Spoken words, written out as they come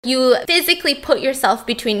You physically put yourself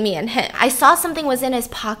between me and him. I saw something was in his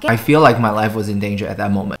pocket. I feel like my life was in danger at that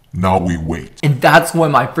moment. Now we wait. And that's when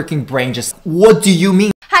my freaking brain just, what do you mean?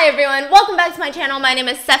 Hi everyone, welcome back to my channel. My name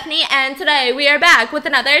is Stephanie and today we are back with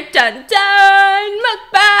another dun dun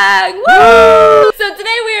mukbang. Woo! So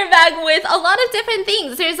today we are back with a lot of different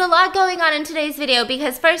things. There's a lot going on in today's video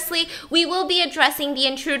because firstly, we will be addressing the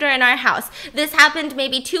intruder in our house. This happened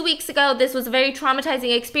maybe 2 weeks ago. This was a very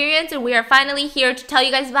traumatizing experience and we are finally here to tell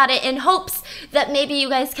you guys about it in hopes that maybe you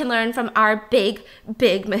guys can learn from our big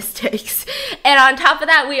mistakes. And on top of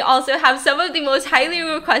that, we also have some of the most highly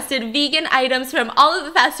requested vegan items from all of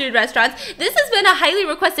the fast food restaurants. This has been a highly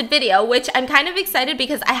requested video, which I'm kind of excited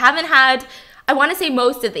because I haven't had, I want to say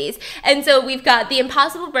most of these. And so we've got the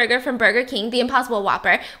Impossible Burger from Burger King, the Impossible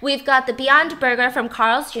Whopper. We've got the Beyond Burger from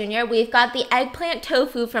Carl's Jr. We've got the Eggplant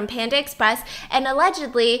Tofu from Panda Express. And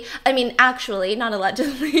allegedly, I mean actually, not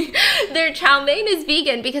allegedly, their chow mein is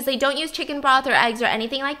vegan because they don't use chicken broth or eggs or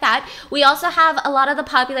anything like that. We also have a lot of the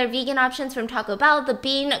popular vegan options from Taco Bell, the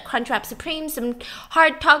Bean Crunchwrap Supreme, some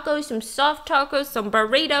hard tacos, some soft tacos, some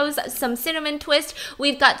burritos, some cinnamon twist.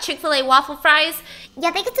 We've got Chick-fil-A waffle fries.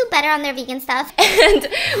 Yeah, they could do better on their vegan stuff. And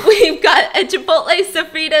we've got a Chipotle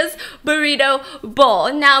Sofritas burrito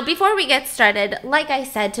bowl. Now, before we get started, like I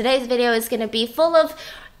said, today's video is going to be full of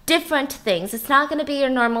different things. It's not going to be your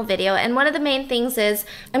normal video. And one of the main things is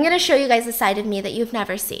I'm going to show you guys a side of me that you've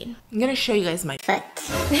never seen. I'm going to show you guys my foot.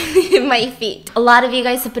 My feet. A lot of you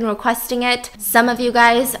guys have been requesting it. Some of you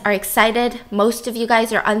guys are excited. Most of you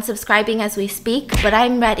guys are unsubscribing as we speak, but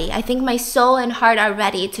I'm ready. I think my soul and heart are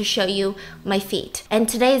ready to show you my feet. And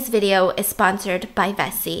today's video is sponsored by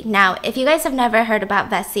Vessi. Now, if you guys have never heard about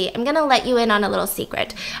Vessi, I'm going to let you in on a little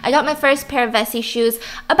secret. I got my first pair of Vessi shoes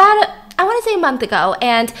about I want to say a month ago,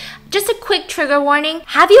 and just a quick trigger warning.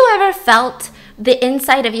 Have you ever felt the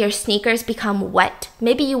inside of your sneakers become wet?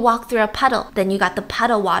 Maybe you walk through a puddle, then you got the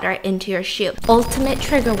puddle water into your shoe. Ultimate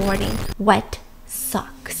trigger warning, wet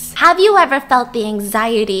socks. Have you ever felt the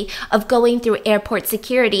anxiety of going through airport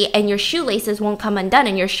security and your shoelaces won't come undone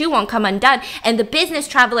and your shoe won't come undone and the business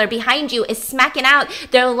traveler behind you is smacking out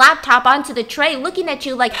their laptop onto the tray looking at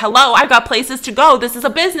you like, hello, I got places to go. This is a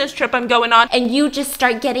business trip I'm going on. And you just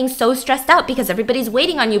start getting so stressed out because everybody's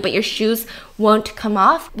waiting on you but your shoes won't come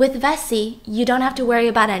off? With Vessi, you don't have to worry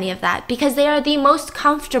about any of that because they are the most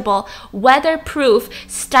comfortable, weatherproof,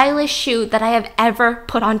 stylish shoe that I have ever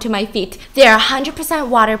put onto my feet. They are 100%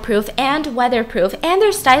 waterproof and weatherproof, and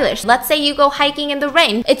they're stylish. Let's say you go hiking in the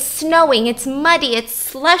rain. It's snowing, it's muddy, it's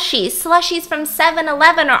slushy. Slushies from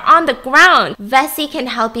 7-Eleven are on the ground. Vessi can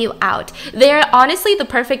help you out. They're honestly the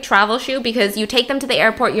perfect travel shoe because you take them to the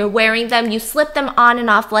airport, you're wearing them, you slip them on and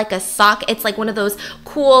off like a sock. It's like one of those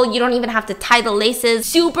cool, you don't even have to tie the laces,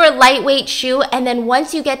 super lightweight shoe. And then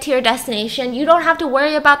once you get to your destination, you don't have to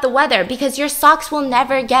worry about the weather because your socks will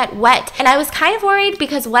never get wet. And I was kind of worried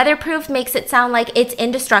because weatherproof makes it sound like it's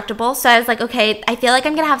indestructible. So I was like, okay, I feel like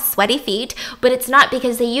I'm gonna have sweaty feet, but it's not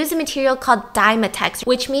because they use a material called Dymatex,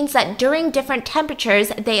 which means that during different temperatures,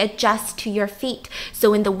 they adjust to your feet.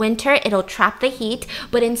 So in the winter, it'll trap the heat,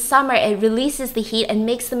 but in summer, it releases the heat and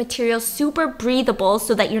makes the material super breathable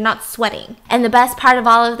so that you're not sweating. And the best part of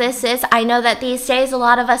all of this is I know that these days, a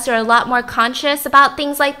lot of us are a lot more conscious about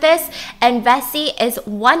things like this, and Vessi is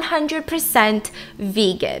 100%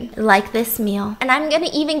 vegan, like this meal. And I'm gonna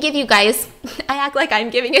even give you guys, I act like I'm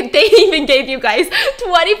giving it, they even gave you guys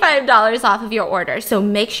 $25 off of your order. So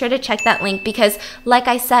make sure to check that link because like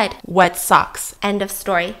I said, Wet socks. end of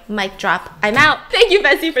story, mic drop, I'm out. Thank you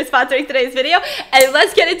Vessi for sponsoring today's video and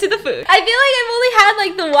let's get into the food. I feel like I've only had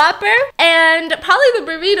like the Whopper and probably the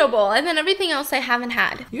burrito bowl and then everything else I haven't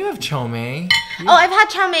had. You have chow mein. Oh, I've had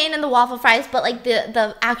chow mein and the waffle fries, but like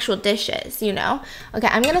the actual dishes, you know? Okay,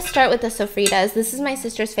 I'm gonna start with the sofritas. This is my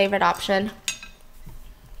sister's favorite option.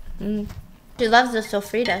 She loves the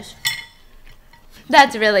sofritas.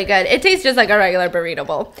 That's really good. It tastes just like a regular burrito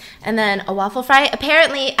bowl. And then a waffle fry.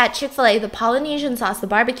 Apparently at Chick-fil-A, the Polynesian sauce, the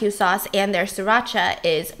barbecue sauce, and their sriracha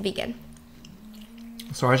is vegan.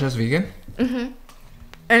 Sriracha's vegan? Mm-hmm.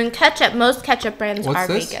 And ketchup, most ketchup brands are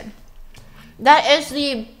this? vegan. That is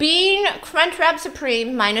the Bean Crunchwrap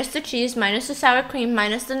Supreme, minus the cheese, minus the sour cream,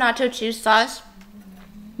 minus the nacho cheese sauce,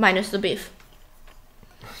 minus the beef.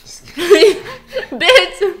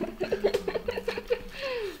 Bits!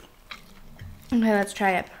 Okay, let's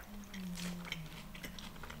try it.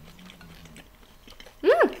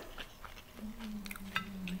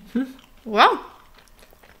 Wow.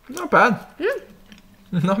 Not bad.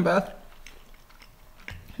 Not bad.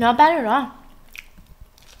 Not bad at all.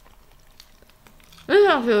 This is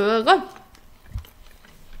actually really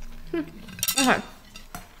good. Okay.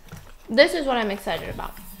 This is what I'm excited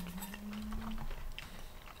about.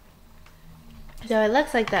 So it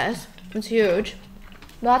looks like this. It's huge.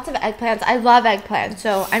 Lots of eggplants. I love eggplants,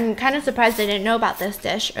 so I'm kind of surprised I didn't know about this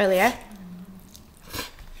dish earlier.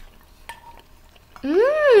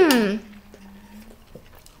 Mmm.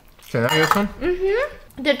 Can I get some?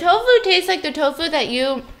 Mm-hmm. The tofu tastes like the tofu that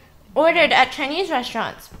you ordered at Chinese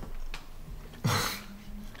restaurants.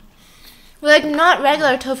 Like, not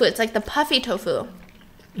regular tofu. It's like the puffy tofu.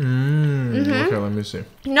 Okay, let me see.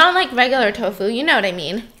 Not like regular tofu. You know what I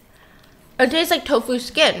mean. It tastes like tofu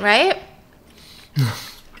skin, right?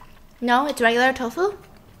 No, it's regular tofu?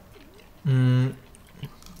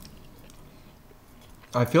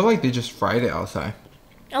 I feel like they just fried it outside.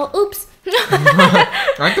 Oh, oops.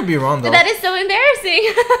 I could be wrong though. That is so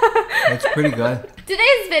embarrassing. It's pretty good.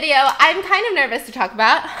 Today's video, I'm kind of nervous to talk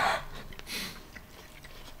about.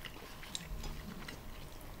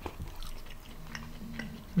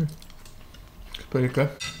 It's pretty good.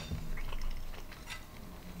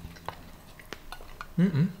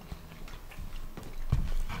 I'm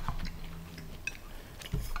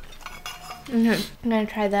gonna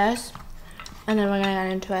try this, and then we're gonna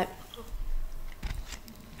get into it.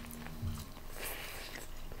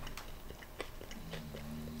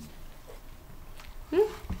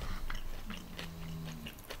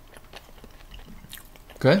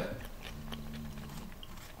 Good?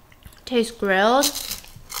 Tastes grilled.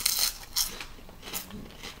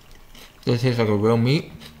 Does it taste like a real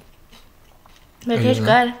meat? But it tastes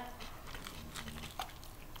good.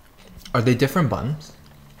 Are they different buns?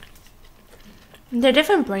 They're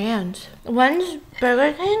different brands. One's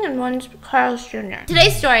Burger King and one's Carl's Jr.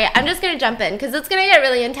 Today's story, I'm just going to jump in because it's going to get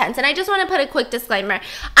really intense. And I just want to put a quick disclaimer.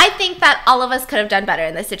 I think that all of us could have done better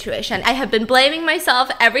in this situation. I have been blaming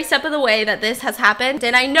myself every step of the way that this has happened.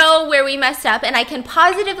 And I know where we messed up. And I can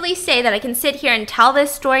positively say that I can sit here and tell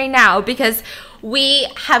this story now because we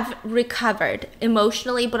have recovered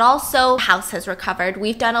emotionally, but also the house has recovered.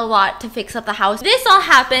 We've done a lot to fix up the house. This all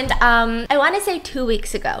happened, I want to say 2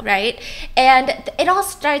 weeks ago, right? And it all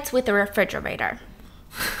starts with the refrigerator.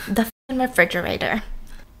 The f***ing refrigerator.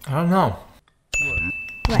 I don't know.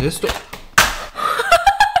 What?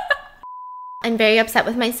 I'm very upset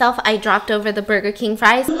with myself. I dropped over the Burger King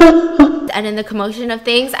fries. And in the commotion of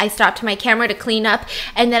things, I stopped my camera to clean up,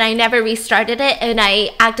 and then I never restarted it, and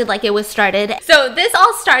I acted like it was started. So this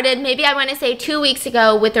all started, maybe I want to say 2 weeks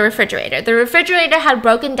ago, with the refrigerator. The refrigerator had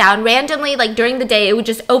broken down randomly, like during the day. It would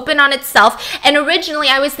just open on itself, and originally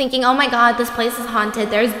I was thinking, oh my god, this place is haunted,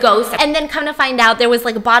 there's ghosts. And then come to find out, there was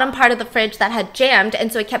like a bottom part of the fridge that had jammed,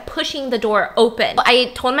 and so it kept pushing the door open.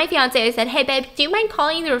 I told my fiance, I said, hey babe, do you mind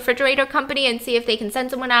calling the refrigerator company and see if they can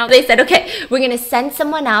send someone out? They said, okay, we're gonna send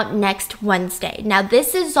someone out next Wednesday. Now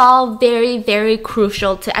this is all very, very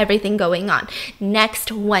crucial to everything going on.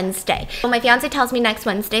 Next Wednesday. So my fiance tells me next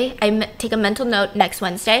Wednesday. I take a mental note, next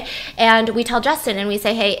Wednesday, and we tell Justin and we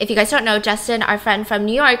say, hey, if you guys don't know, Justin, our friend from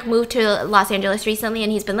New York, moved to Los Angeles recently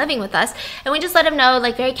and he's been living with us, and we just let him know,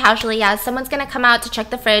 like very casually, yeah, someone's gonna come out to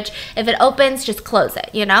check the fridge. If it opens, just close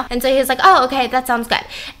it, you know? And so he was like, oh, okay, that sounds good.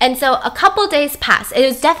 And so a couple days passed. It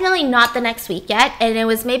was definitely not the next week yet, and it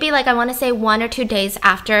was maybe like, I want to say 1 or 2 days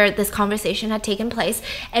after this conversation had taken place,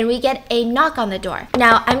 and we get a knock on the door.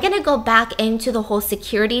 Now, I'm gonna go back into the whole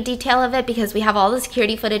security detail of it because we have all the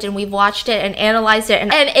security footage and we've watched it and analyzed it,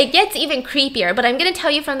 and it gets even creepier, but I'm gonna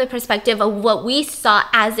tell you from the perspective of what we saw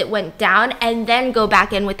as it went down and then go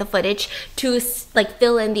back in with the footage to like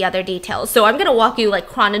fill in the other details. So I'm gonna walk you like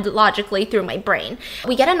chronologically through my brain.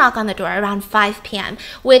 We get a knock on the door around 5 p.m.,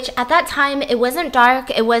 which at that time, it wasn't dark.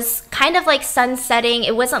 It was kind of like sun setting.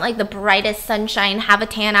 It wasn't like the brightest sunshine, have a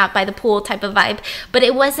tan out by the pool type of vibe, but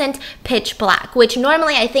it wasn't pitch black, which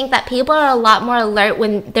normally I think that people are a lot more alert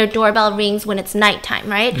when their doorbell rings when it's nighttime,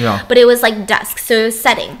 right? Yeah. But it was like dusk, so it was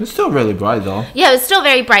setting. It's still really bright though. Yeah, it was still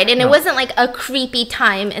very bright, and it wasn't like a creepy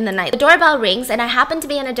time in the night. The doorbell rings, and I happened to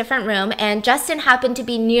be in a different room, and Justin happened to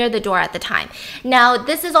be near the door at the time. Now,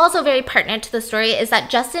 this is also very pertinent to the story, is that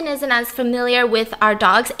Justin isn't as familiar with our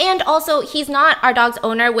dogs, and also he's not our dog's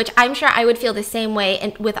owner, which I'm sure I would feel the same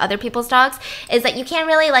way with other people's dogs, is that you can't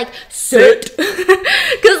really like sit.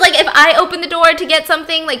 Because like if I open the door to get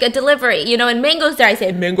something, like a delivery, you know, and Mango's there, I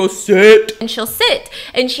say, Mango, sit. And she'll sit,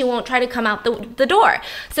 and she won't try to come out the door.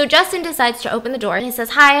 So Justin decides to open the door, and he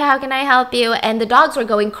says, hi, how can I help you? And the dogs were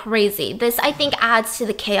going crazy. This, I think, adds to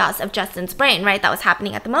the chaos of Justin's brain, right? That was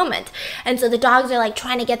happening at the moment. And so the dogs are like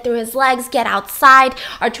trying to get through his legs, get outside,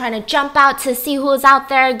 are trying to jump out to see who's out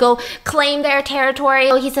there, go claim their territory.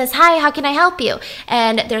 So he says, hi, how can I help you?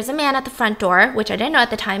 And there's a man at the front door, which I didn't know at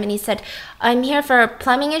the time, and he said, I'm here for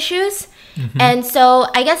plumbing issues. And so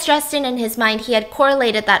I guess Justin, in his mind, he had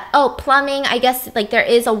correlated that, oh, plumbing, I guess like there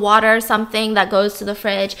is a water or something that goes to the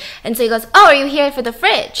fridge. And so he goes, oh, are you here for the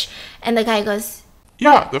fridge? And the guy goes,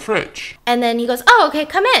 yeah, the fridge. and then he goes, oh, okay,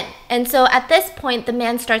 come in. And so at this point, the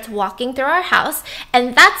man starts walking through our house.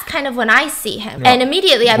 And that's kind of when I see him. And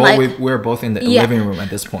immediately I'm like, we're both in the living room at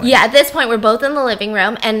this point. yeah, at this point, we're both in the living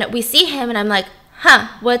room. And we see him and I'm like, huh,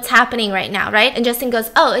 what's happening right now, right? And Justin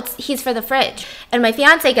goes, oh, he's for the fridge. And my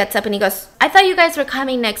fiance gets up and he goes, I thought you guys were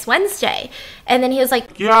coming next Wednesday. And then he was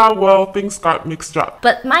like, Yeah, well, things got mixed up.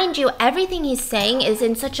 but mind you, everything he's saying is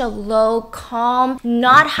in such a low, calm,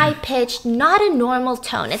 not high-pitched, not a normal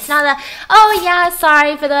tone. It's not a, oh yeah,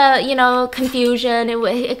 sorry for the, confusion.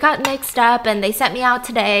 It got mixed up and they sent me out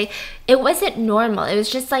today. It wasn't normal. It was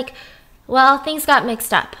just like, well, things got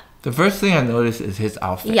mixed up. The first thing I noticed is his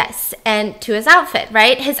outfit. Yes, and to his outfit,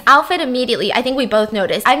 right? His outfit immediately, I think we both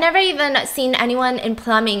noticed. I've never even seen anyone in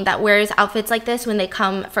plumbing that wears outfits like this when they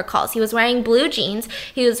come for calls. He was wearing blue jeans.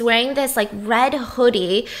 He was wearing this like red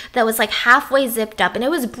hoodie that was like halfway zipped up and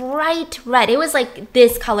it was bright red. It was like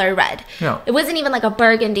this color red. Yeah. It wasn't even like a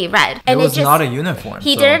burgundy red. It And was not a uniform.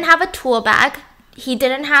 He so- didn't have a tool bag. He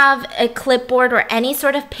didn't have a clipboard or any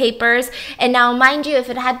sort of papers. And now, mind you, if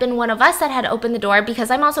it had been one of us that had opened the door,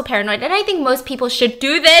 because I'm also paranoid, and I think most people should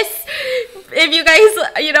do this. If you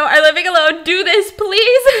guys, are living alone, do this,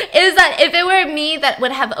 please. Is that if it were me that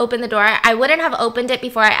would have opened the door, I wouldn't have opened it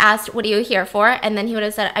before I asked, what are you here for? And then he would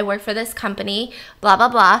have said, I work for this company, blah, blah,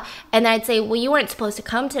 blah. And then I'd say, well, you weren't supposed to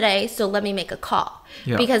come today, so let me make a call.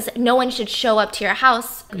 Yeah. Because no one should show up to your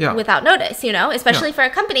house Yeah. without notice, especially Yeah. for a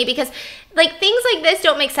company, because like things like this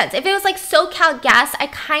don't make sense. If it was like SoCal Gas, I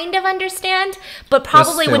kind of understand, but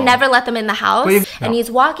probably would still. never let them in the house. But if- And no. he's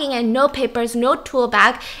walking in, no papers, no tool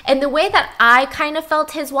bag. And the way that I kind of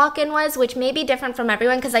felt his walk-in was, which may be different from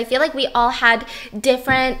everyone, because I feel like we all had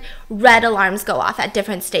different red alarms go off at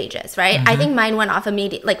different stages, right? I think mine went off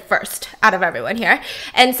immediately, like first out of everyone here.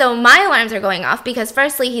 And so my alarms are going off because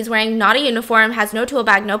firstly, he's wearing not a uniform, has no tool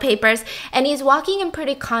bag, no papers, and he's walking in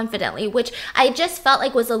pretty confidently, which I just felt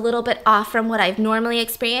like was a little bit off from what I've normally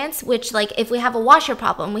experienced, which like if we have a washer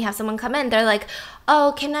problem, we have someone come in, they're like,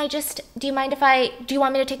 oh, do you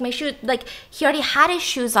want me to take my shoes? Like, he already had his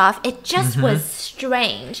shoes off. It just was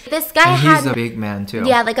strange. This guy And had... he's a big man too.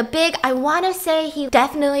 Yeah, like a big, I want to say he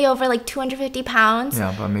definitely over like 250 pounds.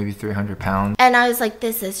 Yeah, but maybe 300 pounds. And I was like,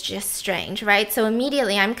 this is just strange, right? So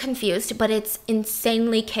immediately I'm confused, but it's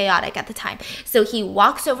insanely chaotic at the time. So he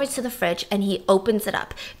walks over to the fridge and he opens it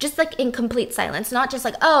up, just like in complete silence. Not just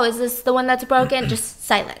like, oh, is this the one that's broken? Just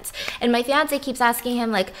silence. And my fiance keeps asking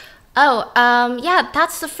him like, oh, yeah,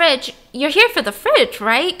 that's the fridge. You're here for the fridge,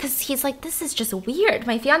 right? Because he's like, this is just weird.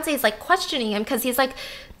 My fiance is like questioning him because he's like,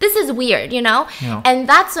 this is weird, Yeah. And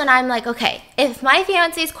that's when I'm like, okay, if my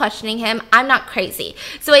fiance is questioning him, I'm not crazy.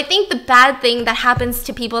 So I think the bad thing that happens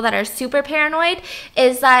to people that are super paranoid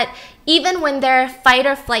is that even when their fight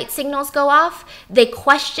or flight signals go off, they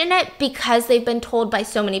question it because they've been told by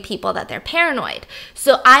so many people that they're paranoid.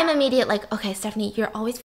 So I'm immediate like, okay, Stephanie, you're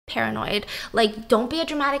always paranoid. Like, don't be a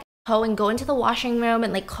dramatic hoe and go into the washing room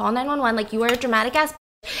and like call 911. Like, you are a dramatic ass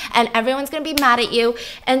and everyone's gonna be mad at you.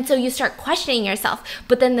 And so you start questioning yourself.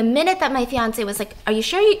 But then the minute that my fiance was like, are you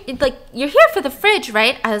sure you're here for the fridge,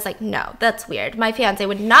 right? I was like, no, that's weird. My fiance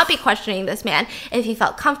would not be questioning this man if he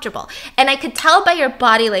felt comfortable. And I could tell by your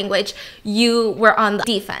body language you were on the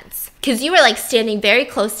defense, because you were like standing very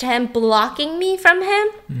close to him, blocking me from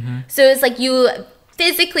him. So it was like you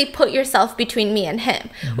physically put yourself between me and him,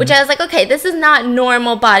 which I was like, okay, this is not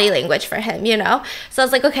normal body language for him, So I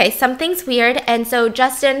was like, okay, something's weird. And so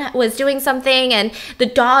Justin was doing something and the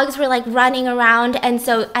dogs were like running around. And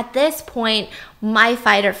so at this point, my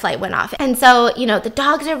fight or flight went off. And so, the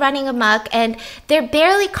dogs are running amok and they're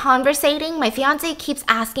barely conversating. My fiance keeps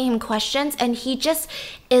asking him questions and he just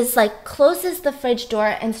is like, closes the fridge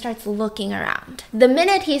door and starts looking around. The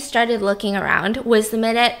minute he started looking around was the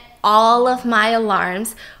minute all of my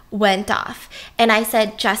alarms went off. And I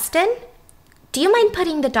said, Justin, do you mind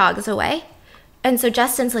putting the dogs away? And so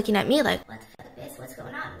Justin's looking at me like, what the fuck is this? What's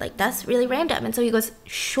going on? Like, that's really random. And so he goes,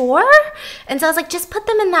 sure? And so I was like, just put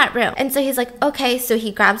them in that room. And so he's like, okay. So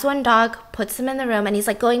he grabs one dog, puts them in the room, and he's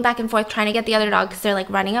like going back and forth trying to get the other dog because they're like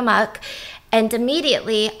running amok. And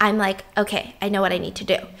immediately I'm like, okay, I know what I need to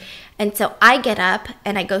do. And so I get up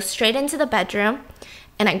and I go straight into the bedroom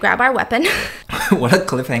and I grab our weapon. What a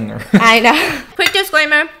cliffhanger. I know. Quick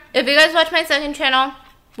disclaimer, if you guys watch my second channel,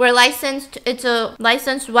 we're licensed. It's a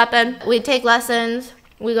licensed weapon. We take lessons.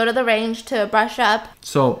 We go to the range to brush up.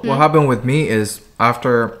 So what happened with me is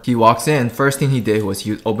after he walks in, first thing he did was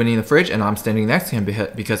he was opening the fridge and I'm standing next to him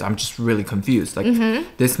because I'm just really confused. Like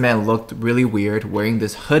this man looked really weird wearing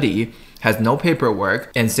this hoodie, has no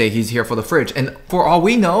paperwork, and say he's here for the fridge. And for all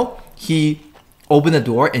we know, he opened the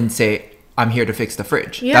door and say, I'm here to fix the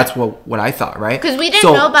fridge. Yeah. That's what I thought, right? Because we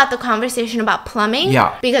didn't know about the conversation about plumbing.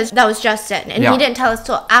 Yeah. Because that was Justin. And he didn't tell us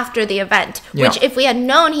till after the event. Which if we had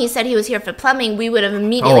known he said he was here for plumbing, we would have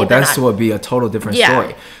immediately been on. Would be a total different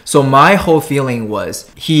story. So my whole feeling was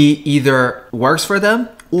he either works for them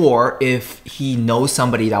or if he knows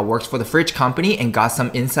somebody that works for the fridge company and got some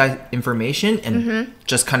inside information and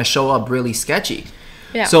just kind of show up really sketchy.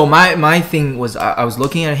 Yeah. So my thing was I was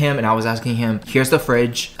looking at him and I was asking him, here's the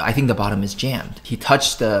fridge. I think the bottom is jammed. He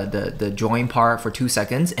touched the join part for 2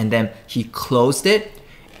 seconds and then he closed it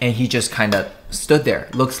and he just kind of stood there.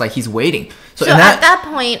 Looks like he's waiting. So at that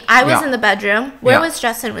point, I was in the bedroom. Where was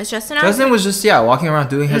Justin? Was Justin out? Justin was just, walking around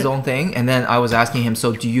doing his own thing. And then I was asking him,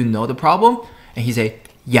 so do you know the problem? And he said,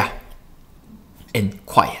 yeah. And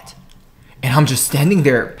quiet. And I'm just standing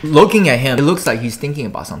there looking at him. It looks like he's thinking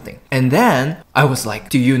about something. And then I was like,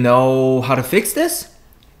 do you know how to fix this?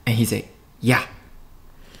 And he said, yeah.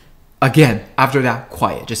 Again, after that,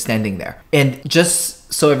 quiet, just standing there. And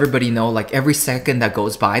just so everybody know, like every second that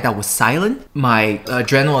goes by that was silent, my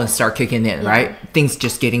adrenaline start kicking in, right? Things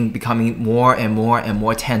just becoming more and more and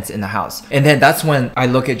more tense in the house. And then that's when I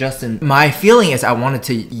look at Justin. My feeling is I wanted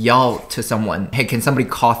to yell to someone, hey, can somebody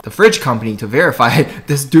call the fridge company to verify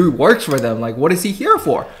this dude works for them? Like, what is he here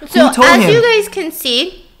for? So as you guys can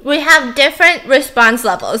see, we have different response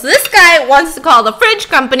levels. This guy wants to call the fridge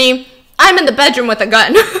company. I'm in the bedroom with a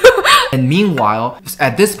gun. And meanwhile,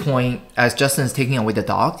 at this point, as Justin's taking away the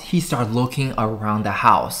dog, he started looking around the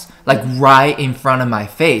house, like right in front of my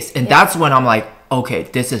face. And that's when I'm like, okay,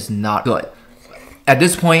 this is not good. At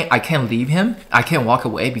this point, I can't leave him. I can't walk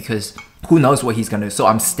away because who knows what he's going to do. So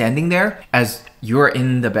I'm standing there as you're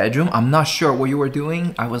in the bedroom. I'm not sure what you were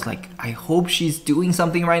doing. I was like, I hope she's doing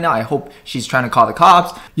something right now. I hope she's trying to call the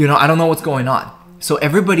cops. You know, I don't know what's going on. So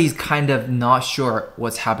everybody's kind of not sure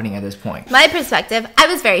what's happening at this point. My perspective, I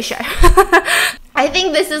was very sure. I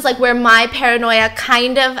think this is like where my paranoia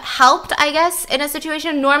kind of helped, I guess, in a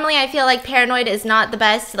situation. Normally, I feel like paranoid is not the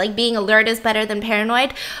best. Like being alert is better than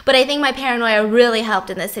paranoid. But I think my paranoia really helped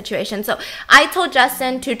in this situation. So I told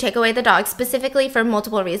Justin to take away the dogs, specifically for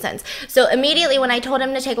multiple reasons. So immediately when I told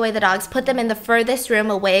him to take away the dogs, put them in the furthest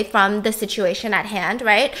room away from the situation at hand,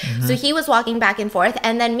 right? So he was walking back and forth.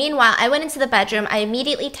 And then meanwhile, I went into the bedroom. I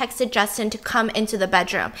immediately texted Justin to come into the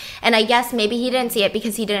bedroom. And I guess maybe he didn't see it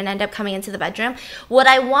because he didn't end up coming into the bedroom. What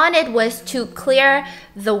I wanted was to clear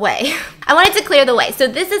the way. I wanted to clear the way. So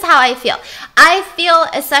this is how I feel. I feel,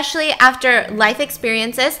 especially after life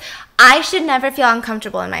experiences, I should never feel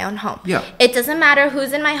uncomfortable in my own home. Yeah. It doesn't matter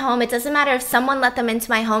who's in my home. It doesn't matter if someone let them into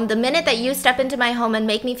my home. The minute that you step into my home and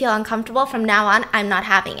make me feel uncomfortable, from now on, I'm not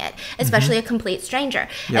having it, especially a complete stranger.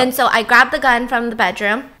 Yeah. And so I grabbed the gun from the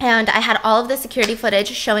bedroom and I had all of the security footage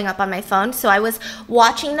showing up on my phone. So I was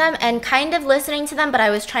watching them and kind of listening to them, but I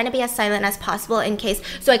was trying to be as silent as possible in case,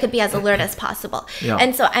 so I could be as alert as possible. Yeah.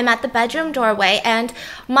 And so I'm at the bedroom doorway and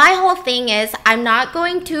my whole thing is I'm not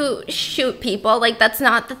going to shoot people. Like, that's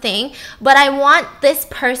not the thing. But I want this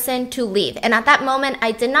person to leave. And at that moment,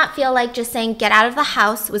 I did not feel like just saying get out of the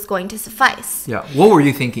house was going to suffice. Yeah. What were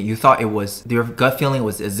you thinking? You thought it was, your gut feeling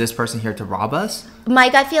was, is this person here to rob us? My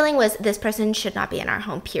gut feeling was this person should not be in our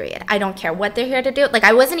home, period. I don't care what they're here to do. Like,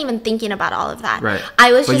 I wasn't even thinking about all of that. Right.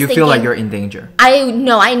 I was but just you thinking, feel like you're in danger. I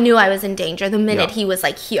knew I was in danger the minute he was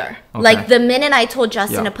like here. Okay. Like the minute I told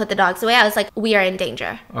Justin Yeah. to put the dogs away, I was like, we are in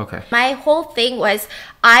danger. Okay. My whole thing was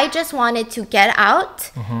I just wanted to get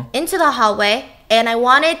out into the hallway and I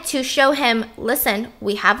wanted to show him, listen,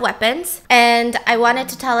 we have weapons. And I wanted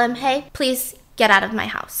to tell him, hey, please get out of my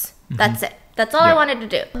house. That's it. That's all I wanted to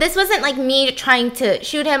do. This wasn't like me trying to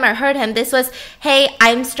shoot him or hurt him. This was, hey,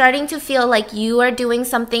 I'm starting to feel like you are doing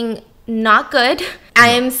something not good. I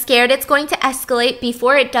am scared it's going to escalate.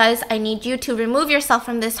 Before it does, I need you to remove yourself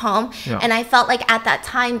from this home. Yeah. And I felt like at that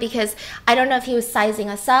time, because I don't know if he was sizing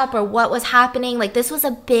us up or what was happening, like this was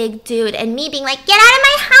a big dude and me being like, get out of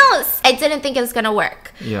my house. I didn't think it was going to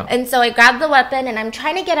work. Yeah. And so I grabbed the weapon and I'm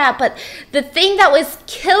trying to get out. But the thing that was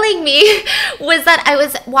killing me was that I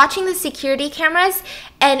was watching the security cameras.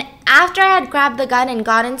 And after I had grabbed the gun and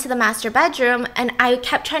got into the master bedroom and I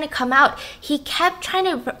kept trying to come out, he kept trying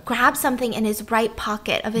to grab something in his right pocket.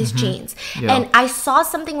 pocket of his jeans. Yeah. And I saw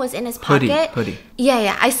something was in his pocket. Hoodie.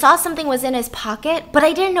 Yeah. I saw something was in his pocket, but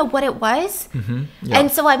I didn't know what it was. Yeah.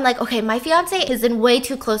 And so I'm like, okay, my fiance is in way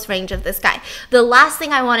too close range of this guy. The last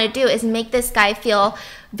thing I want to do is make this guy feel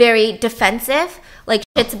very defensive, like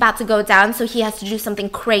shit's about to go down, so he has to do something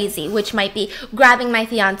crazy, which might be grabbing my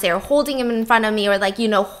fiance or holding him in front of me, or like, you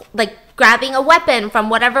know, like grabbing a weapon from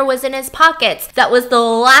whatever was in his pockets. That was the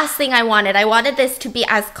last thing I wanted. I wanted this to be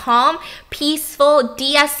as calm, peaceful,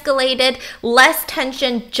 de-escalated, less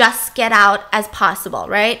tension, just get out as possible,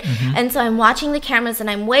 right? And so I'm watching the cameras and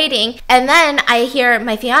I'm waiting, and then I hear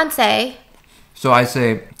my fiance. So I say,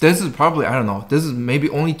 this is probably, I don't know, this is maybe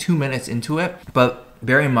only 2 minutes into it, but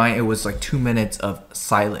bear in mind it was like 2 minutes of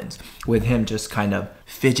silence with him just kind of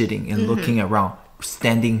fidgeting and looking around,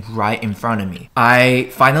 standing right in front of me. I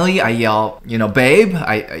yell, you know, babe.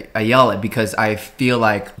 I yell it because I feel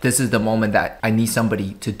like this is the moment that I need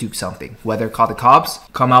somebody to do something, whether call the cops,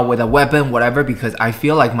 come out with a weapon, whatever, because I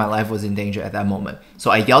feel like my life was in danger at that moment. So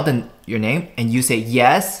I yelled your name and you say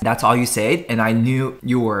yes. That's all you said, and I knew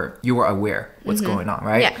you were aware what's going on,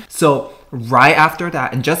 right? Yeah. So right after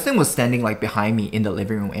that, and Justin was standing like behind me in the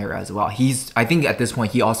living room area as well. I think at this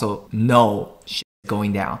point he also know shit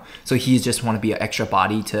going down, so he just want to be an extra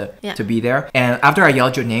body to be there. And after I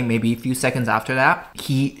yelled your name, maybe a few seconds after that,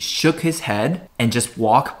 he shook his head and just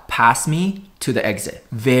walked past me to the exit,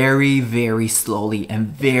 very, very slowly and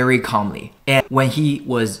very calmly. And when he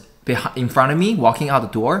was in front of me walking out the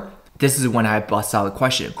door, this is when I bust out the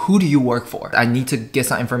question. Who do you work for? I need to get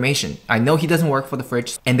some information. I know he doesn't work for the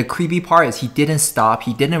fridge. And the creepy part is he didn't stop.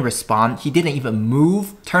 He didn't respond. He didn't even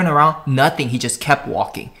move, turn around, nothing. He just kept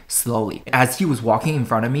walking slowly. As he was walking in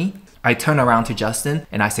front of me, I turn around to Justin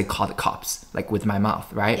and I say, call the cops, like with my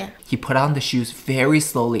mouth, right? Yeah. He put on the shoes very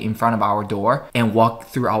slowly in front of our door and walked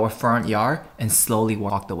through our front yard and slowly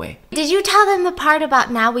walked away. Did you tell them the part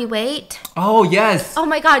about now we wait? Oh, yes. Oh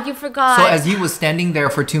my God, you forgot. So as he was standing there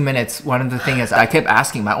for 2 minutes, one of the things is I kept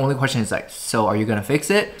asking, my only question is like, so are you going to fix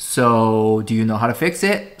it? So do you know how to fix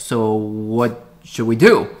it? So what should we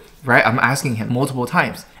do? Right? I'm asking him multiple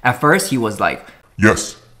times. At first he was like,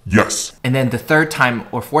 Yes. and then the third time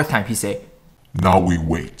or fourth time he say, Now we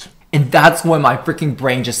wait. and that's when my freaking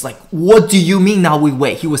brain just like, what do you mean now we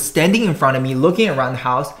wait? He was standing in front of me looking around the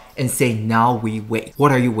house and say, now we wait.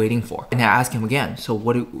 What are you waiting for? And I asked him again, so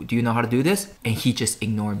what do you know how to do this? And he just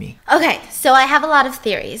ignored me. Okay, so I have a lot of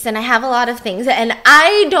theories and I have a lot of things, and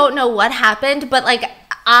I don't know what happened, but like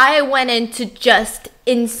I went into just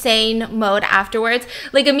insane mode afterwards.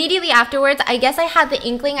 Like immediately afterwards, I guess I had the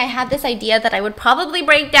inkling, I had this idea that I would probably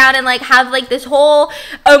break down and like have like this whole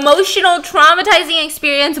emotional traumatizing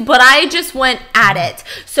experience, but I just went at it.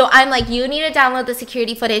 So I'm like, you need to download the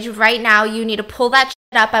security footage right now. You need to pull that shit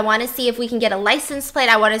up. I want to see if we can get a license plate.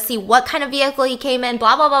 I want to see what kind of vehicle he came in,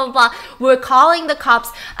 blah, blah, blah, blah, blah. We're calling the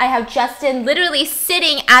cops. I have Justin literally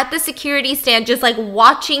sitting at the security stand, just like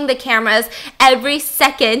watching the cameras every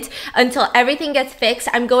second until everything gets fixed.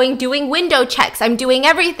 I'm doing window checks. I'm doing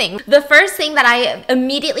everything. The first thing that I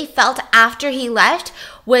immediately felt after he left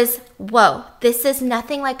was, whoa, this is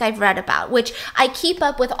nothing like I've read about, which I keep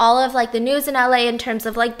up with all of like the news in LA in terms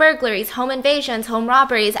of like burglaries, home invasions, home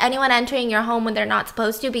robberies, anyone entering your home when they're not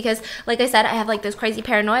supposed to, because like I said, I have like this crazy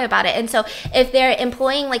paranoia about it. And so if they're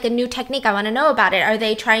employing like a new technique, I want to know about it. Are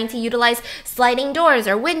they trying to utilize sliding doors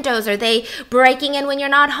or windows? Are they breaking in when you're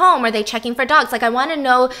not home? Are they checking for dogs? Like I want to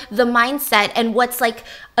know the mindset and what's like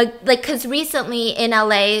because recently in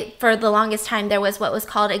LA for the longest time there was what was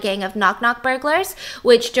called a gang of knock-knock burglars,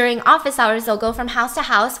 which during office hours they'll go from house to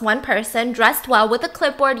house, one person dressed well with a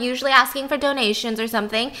clipboard, usually asking for donations or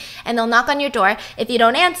something, and they'll knock on your door. If you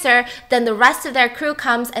don't answer, then the rest of their crew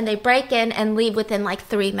comes and they break in and leave within like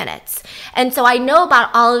 3 minutes. And so I know about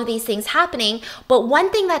all of these things happening, but one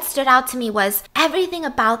thing that stood out to me was everything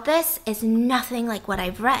about this is nothing like what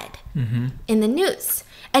I've read in the news.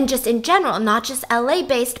 And just in general, not just LA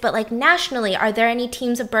based, but like nationally, are there any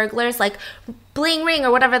teams of burglars like Bling Ring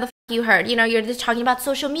or whatever the you heard? You know, you're just talking about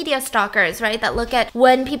social media stalkers, right? That look at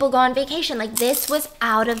when people go on vacation. Like this was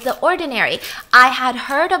out of the ordinary. I had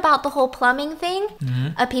heard about the whole plumbing thing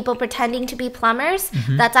of people pretending to be plumbers.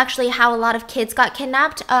 That's actually how a lot of kids got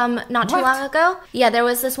kidnapped not too long ago. Yeah, there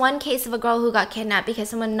was this one case of a girl who got kidnapped because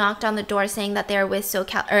someone knocked on the door saying that they were with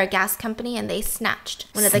a gas company, and they snatched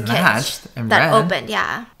one of the kids that opened.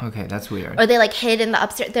 Yeah. Okay, that's weird. Or they like hid in the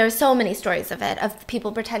upstairs. There are so many stories of it, of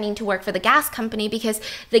people pretending to work for the gas company, because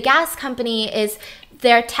the gas company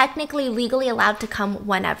they're technically legally allowed to come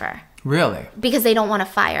whenever. Really? because they don't want a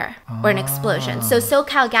fire or an explosion. So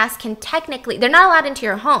SoCal Gas can technically, they're not allowed into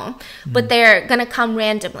your home, but they're going to come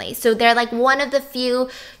randomly. So they're like one of the few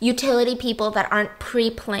utility people that aren't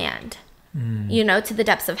pre-planned. You know, to the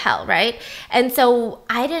depths of hell, right? And so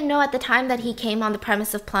I didn't know at the time that he came on the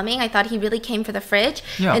premise of plumbing. I thought he really came for the fridge.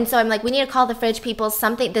 Yeah. And so I'm like, we need to call the fridge people.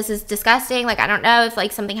 Something, this is disgusting. Like, I don't know if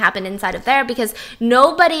like something happened inside of there, because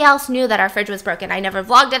nobody else knew that our fridge was broken. I never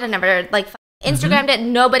vlogged it. I never like Instagrammed it.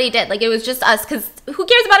 Nobody did. Like, it was just us, because who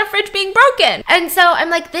cares about a fridge being broken? And so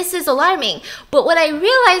I'm like, this is alarming. But what I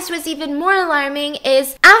realized was even more alarming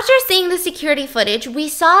is after seeing the security footage, we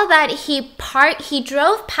saw that he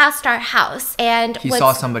drove past our house, and He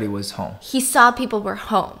saw somebody was home. he saw people were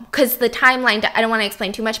home, because the timeline, I don't want to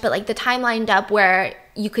explain too much, but like the time lined up where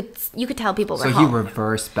you could tell people were So home. he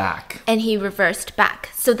reversed back. And he reversed back.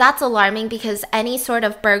 So that's alarming, because any sort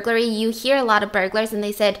of burglary, you hear a lot of burglars and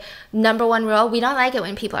they said, number one rule, we don't like it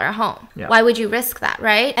when people are home. Yeah. Why would you risk that,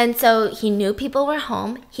 right? And so he knew people were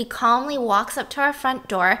home. He calmly walks up to our front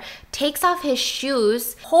door, takes off his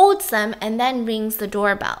shoes, holds them, and then rings the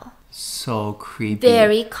doorbell. So creepy.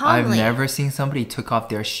 Very calmly. I've never seen somebody took off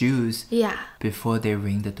their shoes Yeah. before they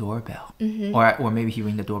ring the doorbell. Or maybe he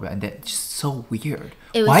ring the doorbell, and that's just so weird.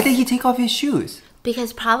 It Why was- did he take off his shoes?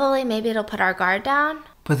 Because probably maybe it'll put our guard down.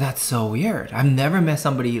 But that's so weird. I've never met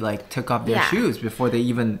somebody like took off their Yeah. shoes before they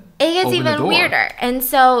even It gets opened the even door. weirder. And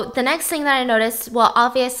so the next thing that I noticed, well,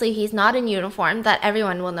 obviously he's not in uniform, that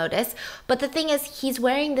everyone will notice. But the thing is, he's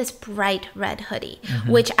wearing this bright red hoodie,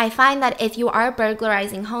 which I find that if you are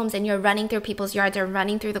burglarizing homes and you're running through people's yards or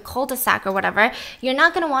running through the cul-de-sac or whatever, you're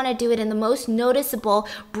not going to want to do it in the most noticeable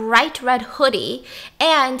bright red hoodie.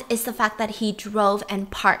 And it's the fact that he drove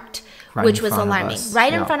and parked. Right Which in was front of alarming, us.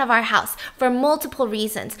 right in Yeah. front of our house, for multiple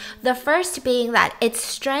reasons. The first being that it's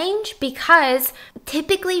strange because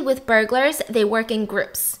typically with burglars, they work in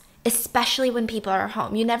groups, especially when people are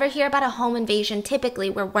home. You never hear about a home invasion typically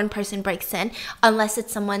where one person breaks in, unless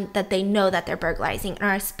it's someone that they know that they're burglarizing and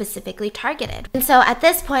are specifically targeted. And so at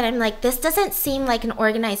this point, I'm like, this doesn't seem like an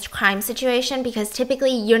organized crime situation, because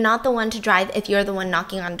typically you're not the one to drive if you're the one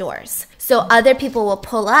knocking on doors. So other people will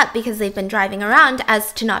pull up because they've been driving around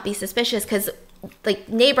as to not be suspicious, because like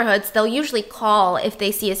neighborhoods, they'll usually call if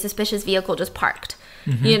they see a suspicious vehicle just parked.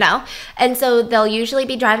 You know? And so they'll usually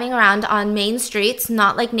be driving around on main streets,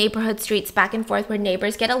 not like neighborhood streets back and forth where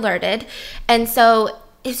neighbors get alerted. And so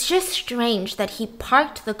it's just strange that he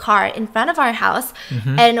parked the car in front of our house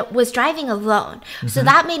and was driving alone. So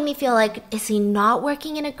that made me feel like, is he not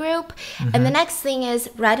working in a group? And the next thing is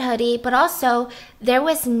red hoodie, but also there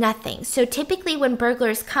was nothing. So typically when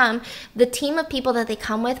burglars come, the team of people that they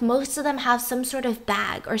come with, most of them have some sort of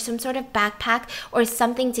bag or some sort of backpack or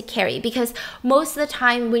something to carry, because most of the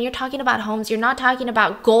time when you're talking about homes, you're not talking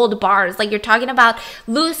about gold bars. Like, you're talking about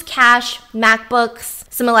loose cash, MacBooks,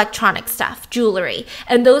 some electronic stuff, jewelry.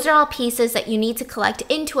 And those are all pieces that you need to collect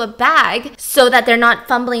into a bag so that they're not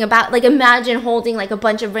fumbling about. Like, imagine holding like a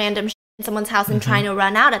bunch of random shit in someone's house and trying to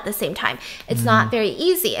run out at the same time. It's not very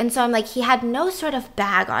easy. And so I'm like, he had no sort of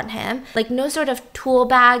bag on him, like no sort of tool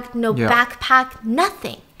bag, no backpack,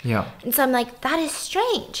 nothing. Yeah. And so I'm like, that is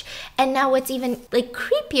strange. And now what's even like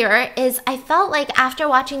creepier is I felt like after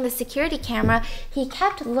watching the security camera, he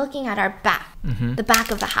kept looking at our back, the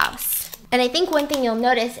back of the house. And I think one thing you'll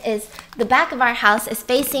notice is the back of our house is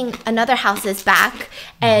facing another house's back,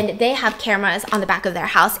 and they have cameras on the back of their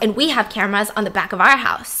house, and we have cameras on the back of our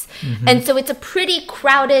house. And so it's a pretty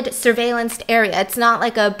crowded, surveillanced area. It's not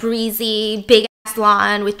like a breezy, big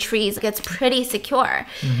lawn with trees. It's pretty secure.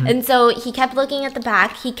 And so he kept looking at the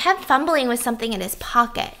back. He kept fumbling with something in his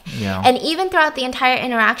pocket. Yeah. And even throughout the entire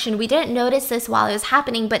interaction, we didn't notice this while it was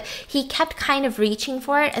happening, but he kept kind of reaching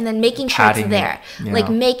for it and then making sure it's Patting there. it. Yeah. Like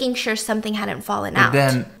making sure something hadn't fallen But out.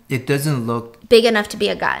 then it doesn't look Big enough to be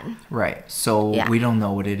a gun. right. So Yeah. we don't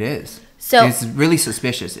know what it is. So- it's really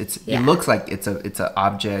suspicious. It looks like it's a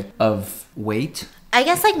object of weight. I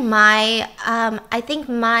guess like I think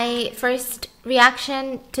my first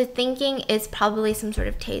reaction to thinking is probably some sort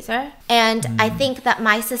of taser. And I think that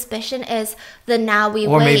my suspicion is the now we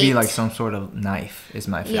Or wait. maybe like some sort of knife is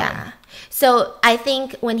my feeling. Yeah. So I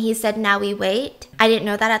think when he said now we wait, I didn't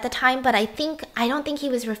know that at the time, but I don't think he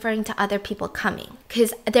was referring to other people coming,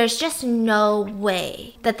 because there's just no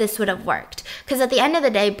way that this would have worked. Because at the end of the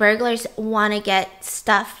day, burglars want to get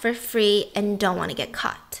stuff for free and don't want to get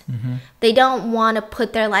caught. They don't want to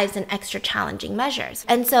put their lives in extra challenging measures.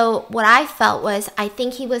 And so what I felt was, I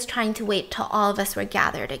think he was trying to wait till all of us were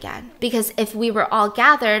gathered again. Because if we were all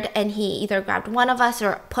gathered and he either grabbed one of us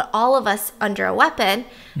or put all of us under a weapon,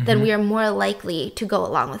 then we are more likely to go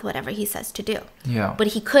along with whatever he says to do. Yeah. But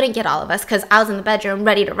he couldn't get all of us because I was in the bedroom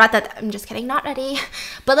ready to I'm just kidding, not ready,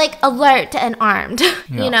 but like alert and armed,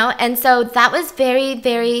 you know? And so that was very,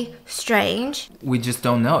 very strange. We just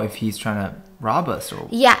don't know if he's trying to rob us or...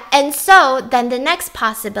 Yeah, and so then the next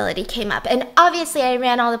possibility came up. And obviously I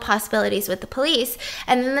ran all the possibilities with the police.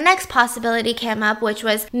 And then the next possibility came up, which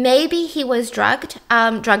was maybe he was drugged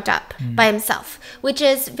up by himself, which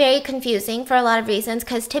is very confusing for a lot of reasons,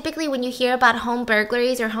 because typically when you hear about home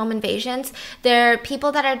burglaries or home invasions, there are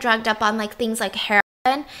people that are drugged up on like things like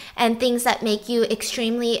heroin and things that make you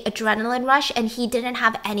extremely adrenaline rush, and he didn't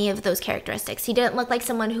have any of those characteristics. He didn't look like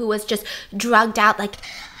someone who was just drugged out like,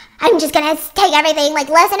 I'm just gonna take everything, like,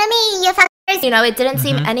 listen to me, you fuckers. You know, it didn't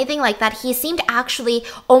seem anything like that. He seemed actually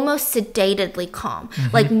almost sedatedly calm.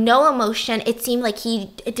 Like, no emotion. It seemed like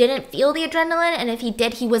he didn't feel the adrenaline, and if he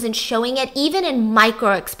did, he wasn't showing it, even in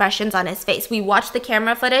micro expressions on his face. We watched the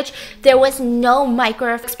camera footage. There was no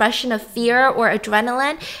micro expression of fear or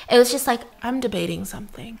adrenaline. It was just like, I'm debating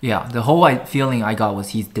something. Yeah, the whole feeling I got was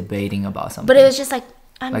he's debating about something. but it was just like,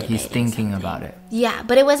 I'm like he's debating thinking something. about it. Yeah,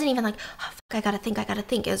 but it wasn't even like, oh, fuck, I gotta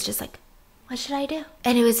think. It was just like, what should I do?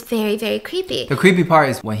 And it was very, very creepy. The creepy part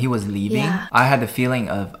is when he was leaving, Yeah. I had the feeling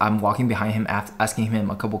of I'm walking behind him asking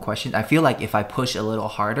him a couple questions. I feel like if I push a little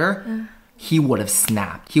harder, he would have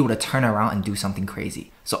snapped. He would have turned around and do something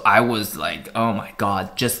crazy. So I was like, oh my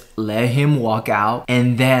God, just let him walk out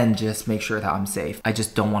and then just make sure that I'm safe. I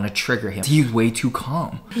just don't want to trigger him. He's way too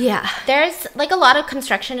calm. Yeah. There's like a lot of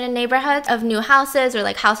construction in neighborhoods of new houses, or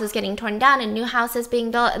like houses getting torn down and new houses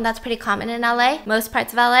being built. And that's pretty common in LA, most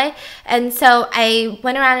parts of LA. And so I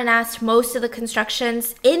went around and asked most of the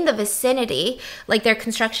constructions in the vicinity, like their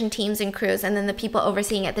construction teams and crews, and then the people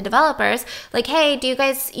overseeing it, the developers, like, hey, do you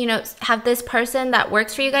guys, you know, have this person that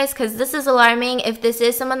works for you guys? Because this is alarming. If this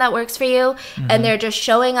is someone that works for you and they're just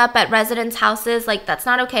showing up at residents' houses, like, that's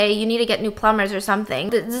not okay. You need to get new plumbers or something.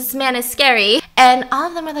 This man is scary. And all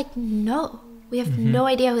of them are like, no, we have no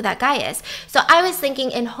idea who that guy is. So I was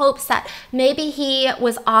thinking in hopes that maybe he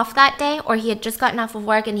was off that day, or he had just gotten off of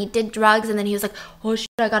work and he did drugs, and then he was like, oh shit,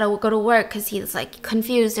 I gotta go to work, because he's like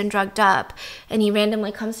confused and drugged up, and he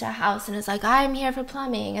randomly comes to a house and is like, I'm here for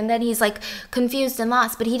plumbing, and then he's like confused and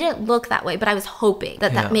lost. But he didn't look that way. But I was hoping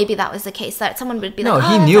that maybe that was the case, that someone would be No, like,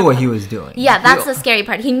 he oh, knew what he was doing. yeah, that's the scary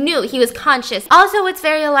part. He knew, he was conscious. Also, what's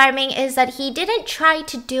very alarming is that he didn't try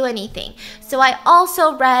to do anything. So I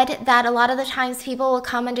also read that a lot of the times people will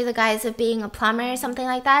come under the guise of being a plumber or something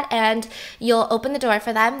like that, and you'll open the door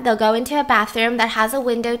for them. They'll go into a bathroom that has a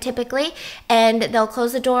window typically, and they'll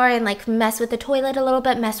close the door and like mess with the toilet a little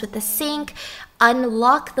bit, mess with the sink,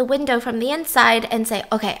 unlock the window from the inside and say,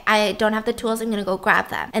 okay, I don't have the tools, I'm gonna go grab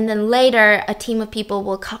them. And then later a team of people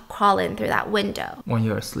will crawl in through that window When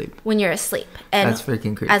you're asleep. And That's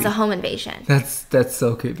freaking creepy. as a home invasion. That's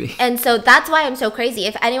so creepy. And so that's why I'm so crazy.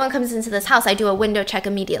 If anyone comes into this house, I do a window check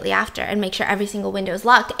immediately after and make sure every single window is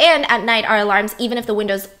locked. And at night, our alarms, even if the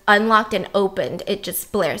window's unlocked and opened, it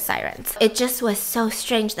just blares sirens. It just was so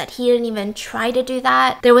strange that he didn't even try to do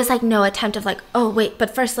that. There was like no attempt of like, oh wait,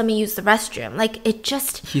 but first let me use the restroom. Like, it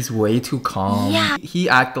just... He's way too calm. Yeah. He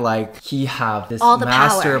acted like he have this all the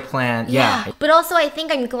master power. plan. Yeah. But also, I think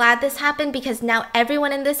I'm glad this happened, because now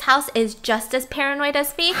everyone in this house is just as paranoid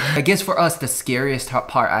as me. I guess for us, the scariest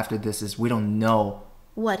part after this is we don't know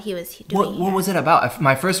What he was doing. what was it about.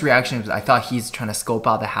 My first reaction was I thought he's trying to scope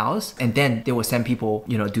out the house, and then they will send people,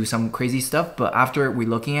 you know, do some crazy stuff. But after we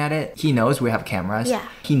looking at it, he knows we have cameras. Yeah.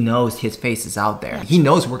 He knows his face is out there. He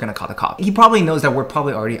knows we're gonna call the cops. He probably knows that we're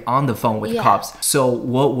probably already on the phone with the cops. So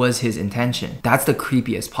what was his intention? That's the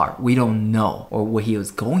creepiest part. We don't know, or what he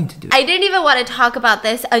was going to do. I didn't even want to talk about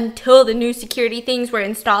this until the new security things were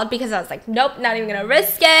installed, because I was like, nope, not even gonna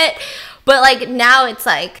risk it. But like now it's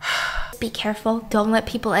like, be careful, don't let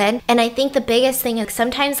people in. And I think the biggest thing is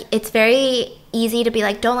sometimes it's very easy to be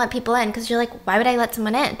like, don't let people in, because you're like, why would I let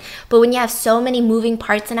someone in? But when you have so many moving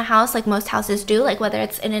parts in a house, like most houses do, like whether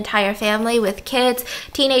it's an entire family with kids,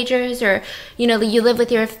 teenagers, or you know, you live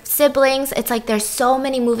with your siblings, it's like there's so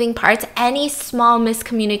many moving parts. Any small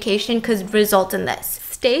miscommunication could result in this.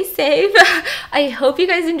 Stay safe. I hope you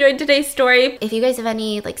guys enjoyed today's story. If you guys have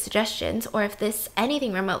any like suggestions, or if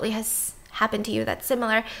anything remotely has happened to you that's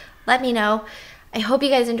similar, let me know. I hope you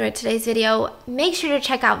guys enjoyed today's video. Make sure to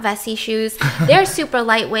check out Vessi shoes. They're super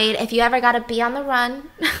lightweight if you ever gotta be on the run.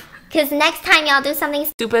 Because next time y'all do something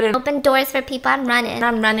Stupid and open doors for people, I'm running.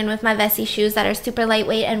 I'm running with my Vessi shoes that are super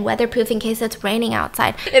lightweight and weatherproof in case it's raining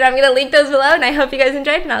outside. And I'm gonna link those below, and I hope you guys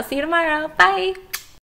enjoyed, and I'll see you tomorrow. Bye.